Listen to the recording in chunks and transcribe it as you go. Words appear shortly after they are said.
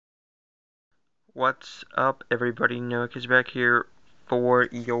What's up, everybody? Noak is back here for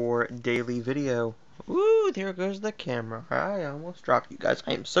your daily video. Ooh, there goes the camera. I almost dropped you guys.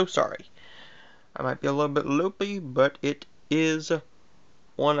 I am so sorry. I might be a little bit loopy, but it is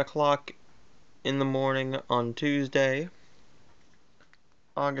 1 o'clock in the morning on Tuesday,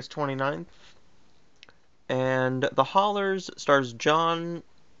 August 29th. And The Hollars stars John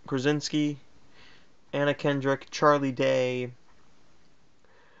Krasinski, Anna Kendrick, Charlie Day,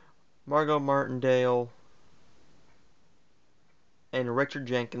 Margot Martindale, and Richard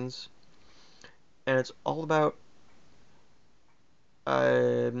Jenkins. And it's all about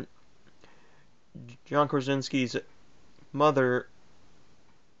John Krasinski's mother,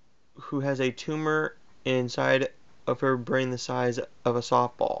 who has a tumor inside of her brain the size of a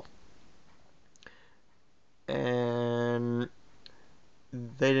softball. And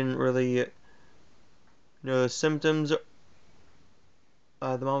they didn't really know the symptoms.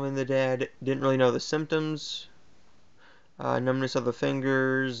 The mom and the dad didn't really know the symptoms. Numbness of the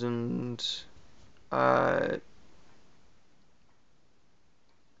fingers and partial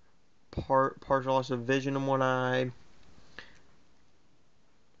loss of vision in one eye.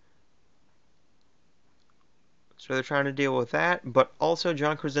 So they're trying to deal with that, but also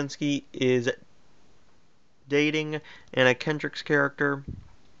John Krasinski is dating Anna Kendrick's character,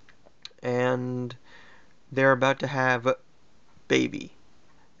 and they're about to have a baby.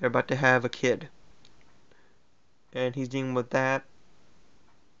 They're about to have a kid. And he's dealing with that.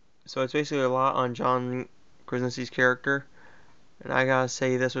 So it's basically a lot on John Krasinski's character. And I gotta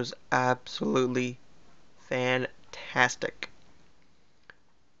say, this was absolutely fantastic.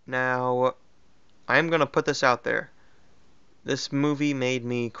 Now, I'm gonna put this out there. This movie made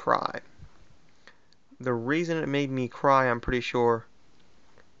me cry. The reason it made me cry, I'm pretty sure.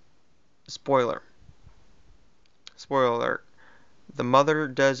 Spoiler. Spoiler alert. The mother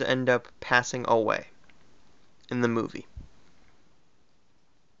does end up passing away in the movie.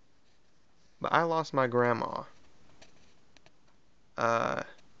 But I lost my grandma. Pretty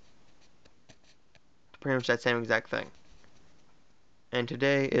much that same exact thing. And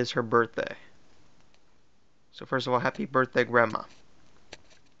today is her birthday. So first of all, happy birthday, Grandma.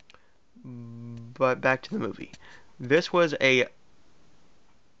 But back to the movie. This was a...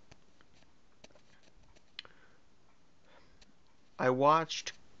 I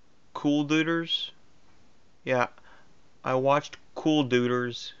watched Cool Duders. Yeah, I watched Cool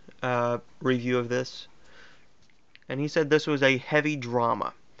Duders' review of this. And he said this was a heavy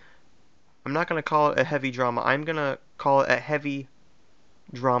drama. I'm not going to call it a heavy drama. I'm going to call it a heavy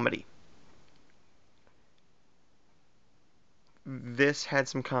dramedy. This had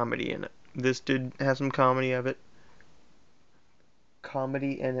some comedy in it. This did have some comedy of it.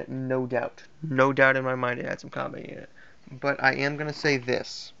 Comedy in it, no doubt. No doubt in my mind it had some comedy in it. But I am going to say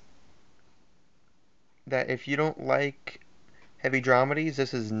this. That if you don't like heavy dramedies,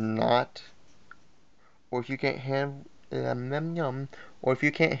 this is not... Or if you can't handle... Or if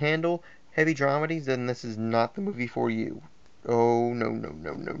you can't handle heavy dramedies, then this is not the movie for you. Oh, no, no,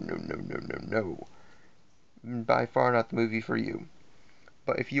 no, no, no, no, no, no, no. By far not the movie for you.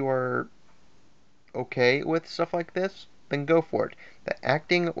 But if you are okay with stuff like this, then go for it. The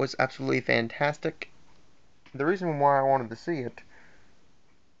acting was absolutely fantastic. The reason why I wanted to see it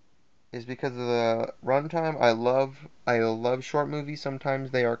is because of the runtime. I love short movies.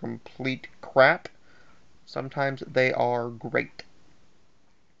 Sometimes they are complete crap. Sometimes they are great.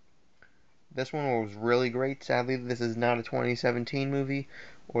 This one was really great. Sadly, this is not a 2017 movie,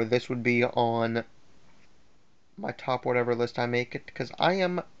 or this would be on my top whatever list I make it, because I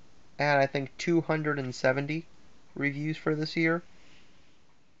am at, I think, 270 reviews for this year.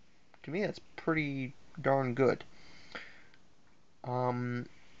 To me, that's pretty darn good. And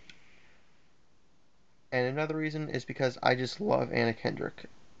another reason is because I just love Anna Kendrick.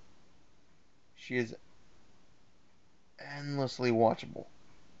 She is endlessly watchable.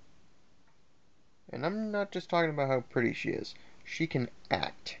 And I'm not just talking about how pretty she is. She can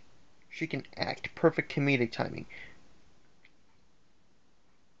act. She can act. Perfect comedic timing.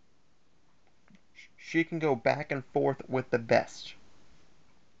 She can go back and forth with the best.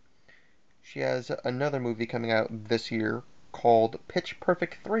 She has another movie coming out this year called Pitch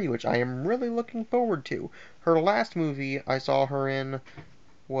Perfect 3, which I am really looking forward to. Her last movie I saw her in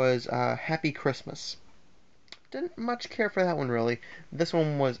was Happy Christmas. Didn't much care for that one, really. This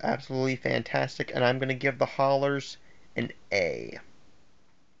one was absolutely fantastic, and I'm going to give The Hollars an A.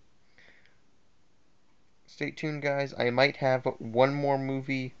 Stay tuned, guys. I might have one more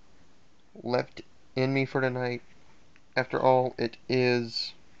movie left in me for tonight. After all, it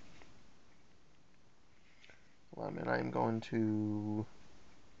is... Well, I mean, I'm going to...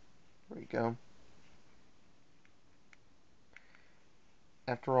 There we go.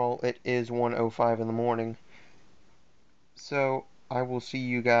 After all, it is 1:05 in the morning. So, I will see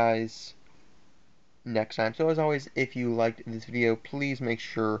you guys next time. So, as always, if you liked this video, please make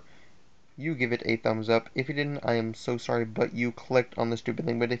sure you give it a thumbs up. If you didn't, I am so sorry, but you clicked on the stupid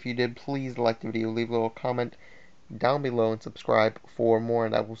thing. But if you did, please like the video, leave a little comment down below, and subscribe for more,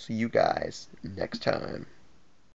 and I will see you guys next time.